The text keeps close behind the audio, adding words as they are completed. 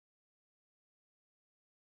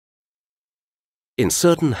In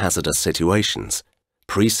certain hazardous situations,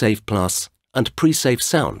 Pre-Safe Plus and Pre-Safe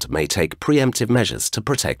Sound may take preemptive measures to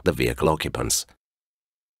protect the vehicle occupants.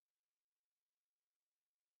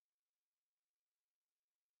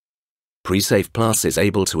 Pre-Safe Plus is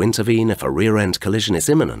able to intervene if a rear-end collision is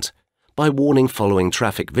imminent by warning following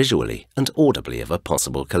traffic visually and audibly of a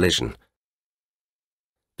possible collision.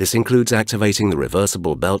 This includes activating the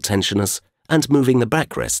reversible belt tensioners and moving the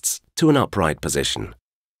backrests to an upright position.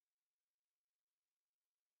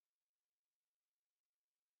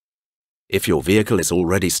 If your vehicle is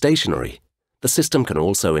already stationary, the system can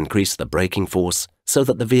also increase the braking force so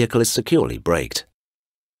that the vehicle is securely braked.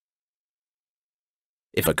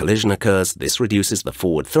 If a collision occurs, this reduces the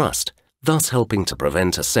forward thrust, thus helping to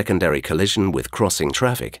prevent a secondary collision with crossing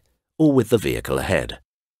traffic or with the vehicle ahead.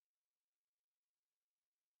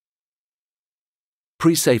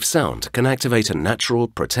 Pre-Safe Sound can activate a natural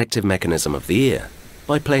protective mechanism of the ear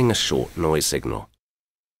by playing a short noise signal.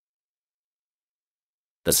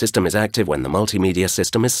 The system is active when the multimedia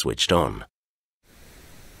system is switched on.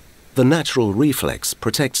 The natural reflex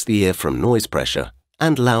protects the ear from noise pressure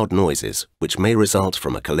and loud noises which may result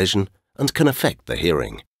from a collision and can affect the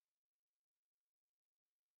hearing.